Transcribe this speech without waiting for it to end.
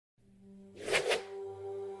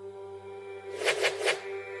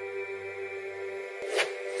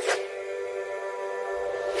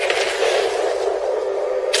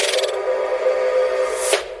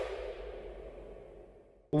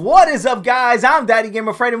What is up, guys? I'm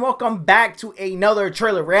DaddyGamerFred and welcome back to another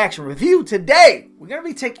trailer reaction review. Today, we're going to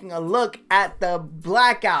be taking a look at the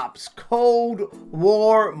Black Ops Cold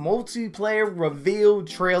War multiplayer reveal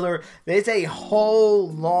trailer. There's a whole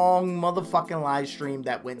long motherfucking live stream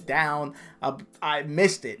that went down. I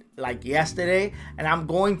missed it like yesterday, and I'm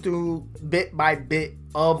going through bit by bit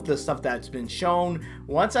of the stuff that's been shown.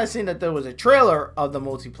 Once I seen that there was a trailer of the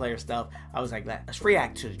multiplayer stuff, I was like, let's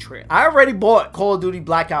react to the trailer. I already bought Call of Duty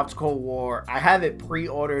Black Ops Cold War. I have it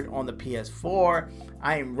pre-ordered on the PS4.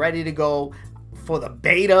 I am ready to go for the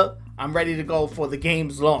beta. I'm ready to go for the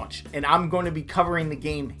game's launch, and I'm going to be covering the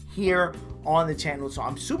game here on the channel, so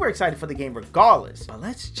I'm super excited for the game regardless. But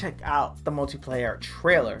let's check out the multiplayer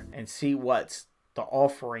trailer and see what's the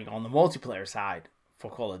offering on the multiplayer side for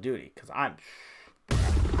Call of Duty, because I'm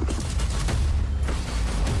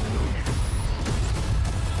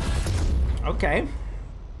okay.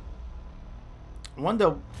 I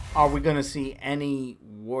wonder, are we gonna see any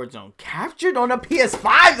Warzone captured on a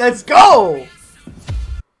PS5? Let's go.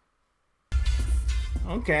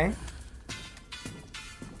 Okay.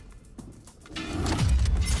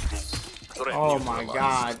 Oh my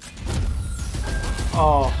god.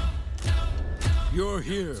 Oh. You're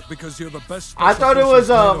here because you're the best. I thought it was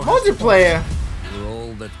a multiplayer. You're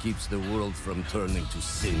all that keeps the world from turning to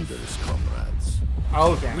cinders, comrades.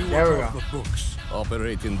 Okay, there we go. The books.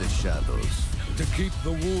 Operate in the shadows. To keep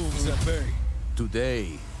the wolves at bay.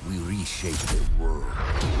 Today, we reshape the world.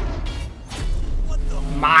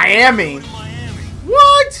 Miami?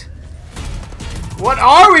 What? What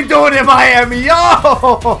are we doing in Miami? Yo!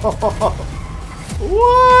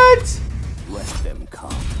 What? Let them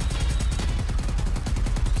come.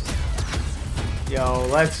 Yo,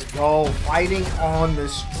 let's go. Fighting on the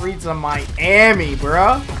streets of Miami,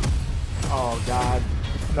 bruh. Oh, God.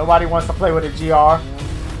 Nobody wants to play with a GR.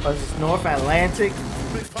 But it's North Atlantic.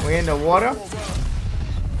 We're in the water.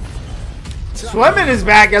 Swimming is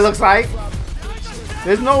back, it looks like.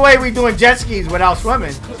 There's no way we're doing jet skis without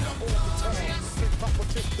swimming.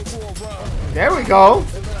 There we go.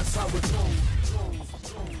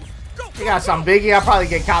 You got some biggie. I'll probably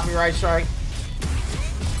get copyright strike.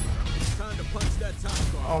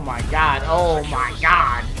 Oh my god. Oh my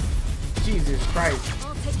god. Jesus Christ.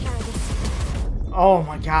 Oh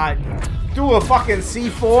my god. Do a fucking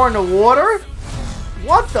C4 in the water?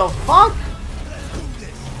 What the fuck?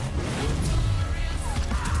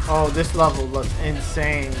 Oh, this level looks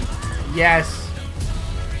insane. Yes.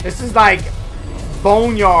 This is like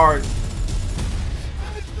Boneyard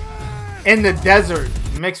in the desert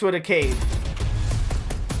mixed with a cave.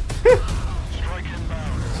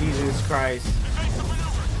 Jesus Christ.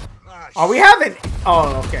 Are we having...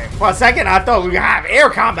 Oh, okay. For a second, I thought we were gonna have air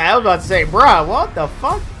combat. I was about to say, bruh, what the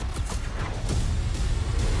fuck?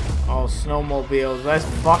 Oh, snowmobiles. Let's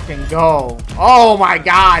fucking go. Oh, my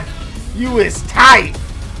God. You is tight.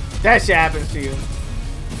 That shit happens to you.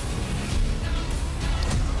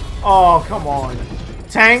 Oh, come on.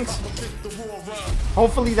 Tanks.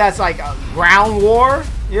 Hopefully that's like a ground war.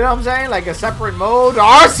 You know what I'm saying? Like a separate mode.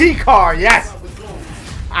 RC car. Yes.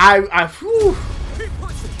 I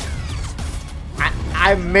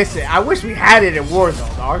miss it. I wish we had it in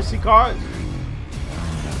Warzone. The RC cars.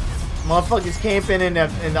 Motherfuckers camping in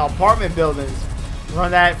the apartment buildings.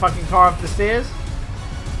 Run that fucking car up the stairs.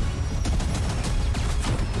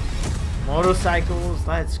 Motorcycles.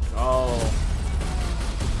 Let's go.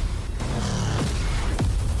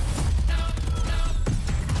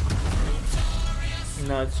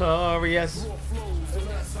 Notorious.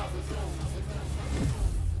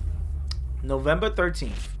 November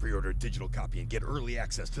 13th. Pre-order a digital copy and get early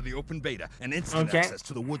access to the open beta and instant access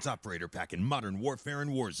to the Woods Operator Pack in Modern Warfare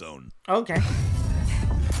and Warzone. Okay.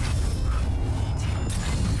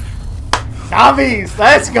 Zombies!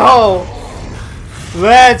 Let's go!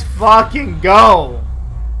 Let's fucking go!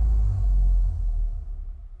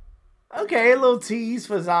 Okay, a little tease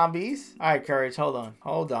for zombies. Alright, Courage, hold on.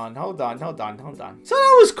 Hold on. So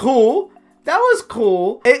that was cool. That was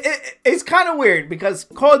cool. It's kind of weird because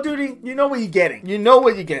Call of Duty, you know what you're getting. You know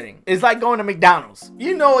what you're getting. It's like going to McDonald's.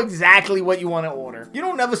 You know exactly what you want to order. You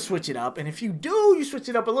don't ever switch it up. And if you do, you switch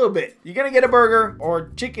it up a little bit. You're going to get a burger or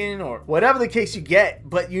chicken or whatever the case you get,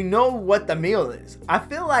 but you know what the meal is. I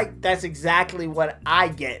feel like that's exactly what I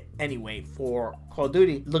get anyway for Call of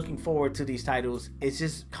Duty. Looking forward to these titles. It's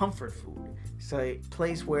just comfort food. It's a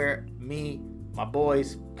place where me, my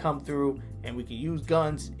boys come through and we can use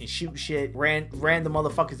guns and shoot shit, random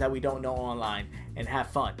motherfuckers that we don't know online, and have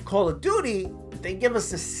fun. Call of Duty, they give us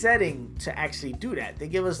the setting to actually do that. They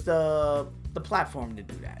give us the platform to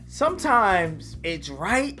do that. Sometimes it's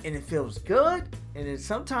right and it feels good, and then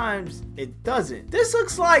sometimes it doesn't. This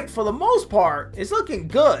looks like, for the most part, it's looking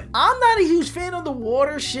good. I'm not a huge fan of the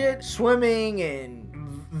water shit, swimming and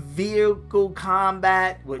vehicle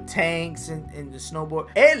combat with tanks and the snowboard.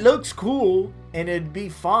 It looks cool and it'd be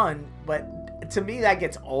fun, but to me that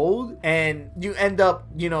gets old, and you end up,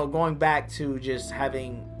 you know, going back to just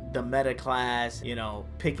having the meta class, you know,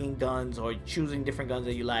 picking guns or choosing different guns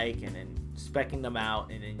that you like and then speccing them out,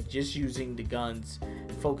 and then just using the guns,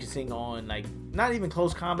 focusing on, like, not even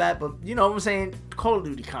close combat, but you know what I'm saying, Call of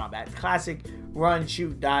Duty combat, classic run,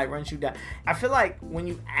 shoot, die, run, shoot, die. I feel like when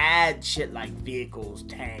you add shit like vehicles,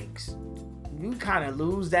 tanks, you kind of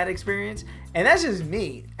lose that experience. And that's just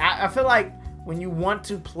me. I feel like when you want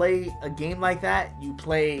to play a game like that, you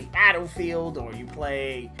play Battlefield or you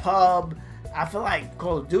play Pub. I feel like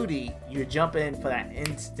Call of Duty, you're jumping for that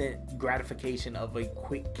instant gratification of a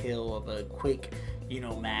quick kill, of a quick, you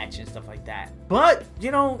know, match and stuff like that. But,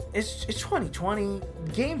 you know, it's 2020.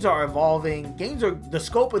 Games are evolving. The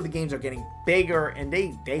scope of the games are getting bigger, and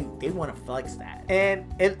they want to flex that.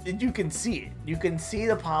 And you can see it. You can see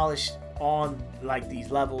the polish on, like,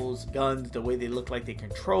 these levels, guns, the way they look like they're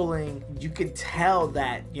controlling. You could tell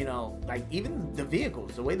that, you know, like, even the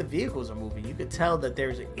vehicles, the way the vehicles are moving, you could tell that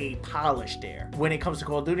there's a polish there when it comes to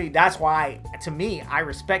Call of Duty. That's why, to me, I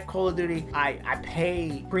respect Call of Duty. I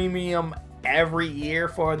pay premium every year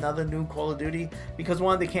for another new Call of Duty, because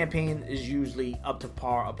one, the campaign is usually up to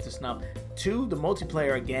par, up to snuff. Two, the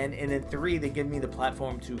multiplayer again, and then three, they give me the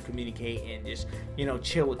platform to communicate and just, you know,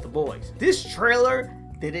 chill with the boys. This trailer,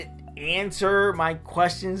 did it answer my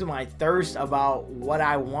questions, my thirst about what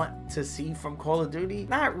I want to see from Call of Duty?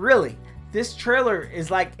 Not really. This trailer is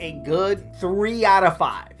like a good 3 out of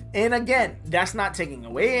 5. And again, that's not taking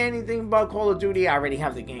away anything about Call of Duty. I already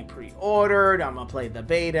have the game pre-ordered. I'm gonna play the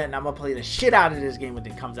beta, and I'm gonna play the shit out of this game when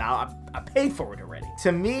it comes out. I paid for it already.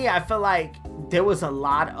 To me, I feel like there was a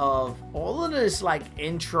lot of all of this, like,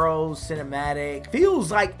 intro cinematic,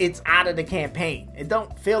 feels like it's out of the campaign. It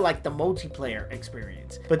don't feel like the multiplayer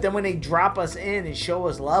experience. But then when they drop us in and show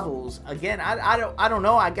us levels, again, I don't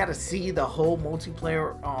know. I gotta see the whole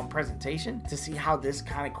multiplayer presentation to see how this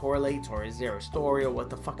kind of correlates, or is there a story, or what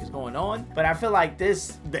the fuck is going on. But I feel like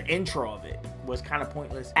the intro of it was kind of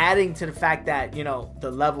pointless, adding to the fact that, you know,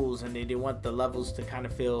 the levels, and they want the levels to kind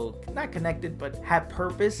of feel not connected but have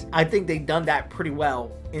purpose. I think they've done that pretty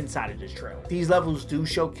well inside of this trailer. These levels do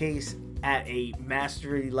showcase at a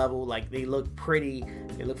mastery level. Like, they look pretty,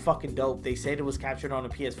 they look fucking dope. They said it was captured on a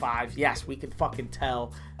PS5. Yes, we could fucking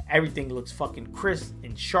tell. Everything looks fucking crisp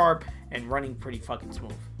and sharp and running pretty fucking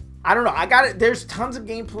smooth. I don't know. I got it. There's tons of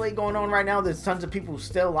gameplay going on right now. There's tons of people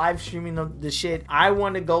still live streaming the shit. I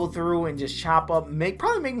want to go through and just chop up,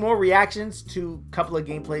 probably make more reactions to a couple of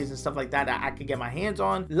gameplays and stuff like that I could get my hands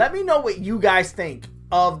on. Let me know what you guys think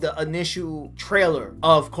of the initial trailer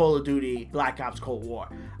of Call of Duty Black Ops Cold War.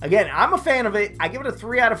 Again, I'm a fan of it. I give it a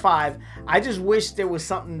 3 out of 5. I just wish there was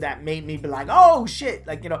something that made me be like, oh shit,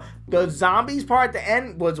 like, you know, the zombies part at the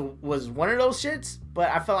end was one of those shits, but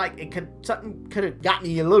I felt like something could have got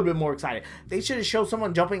me a little bit more excited. They should have showed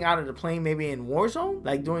someone jumping out of the plane, maybe in Warzone,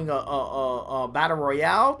 like doing a battle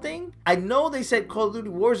royale thing. I know they said Call of Duty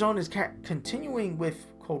Warzone is continuing with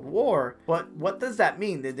Cold War, but what does that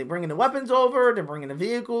mean? Did they bringing the weapons over? They're bringing the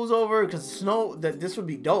vehicles over? Because this would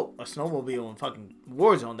be dope. A snowmobile in fucking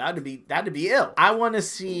Warzone, that'd be ill. I want to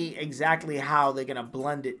see exactly how they're gonna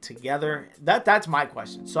blend it together. That's my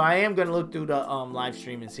question. So I am gonna look through the live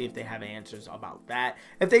stream and see if they have answers about that.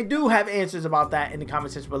 If they do have answers about that in the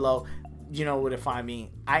comment section below, you know where to find me.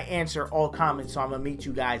 I answer all comments, so I'm gonna meet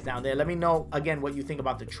you guys down there. Let me know again what you think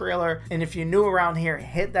about the trailer, and if you're new around here,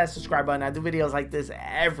 hit that subscribe button. I do videos like this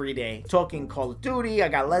every day talking Call of Duty. I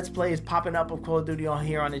got let's plays popping up of Call of Duty on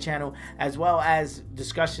here on the channel, as well as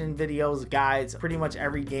discussion videos, guides. Pretty much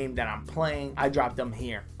every game that I'm playing, I drop them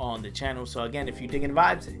here on the channel. So again, if you're digging the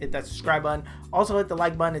vibes, hit that subscribe button. Also hit the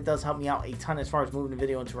like button. It does help me out a ton as far as moving the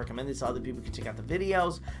video and to recommend it so other people can check out the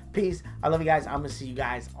videos. Peace. I love you guys. I'm gonna see you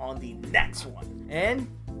guys on the next one. And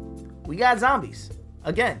we got zombies.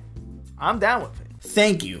 Again, I'm down with it.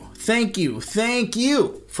 Thank you thank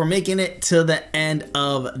you for making it to the end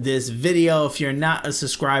of this video. If you're not a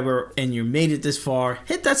subscriber and you made it this far,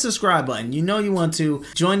 hit that subscribe button. You know you want to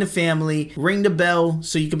join the family, ring the bell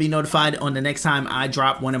so you can be notified on the next time I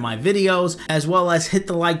drop one of my videos, as well as hit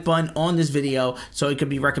the like button on this video so it could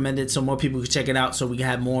be recommended so more people can check it out, so we can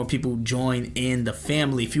have more people join in the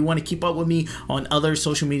family. If you want to keep up with me on other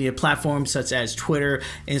social media platforms such as Twitter,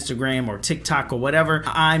 Instagram, or TikTok or whatever,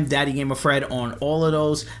 I'm DaddyGamerFred on all of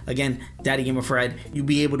those. Again, DaddyGamerFred. You'll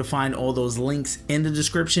be able to find all those links in the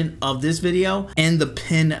description of this video and the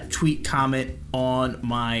pinned tweet comment on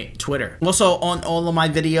my Twitter. Also, on all of my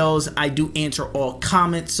videos, I do answer all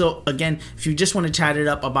comments. So again, if you just want to chat it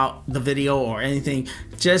up about the video or anything,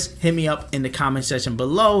 just hit me up in the comment section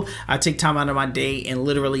below. I take time out of my day and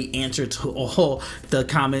literally answer to all the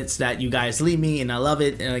comments that you guys leave me, and I love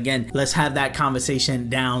it. And again, let's have that conversation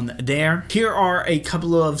down there. Here are a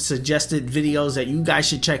couple of suggested videos that you guys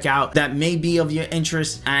should check out that may be of your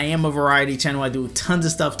interest. I am a variety channel. I do tons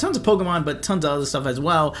of stuff, tons of Pokemon, but tons of other stuff as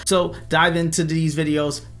well. So dive into these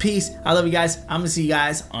videos. Peace. I love you guys. I'm gonna see you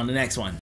guys on the next one.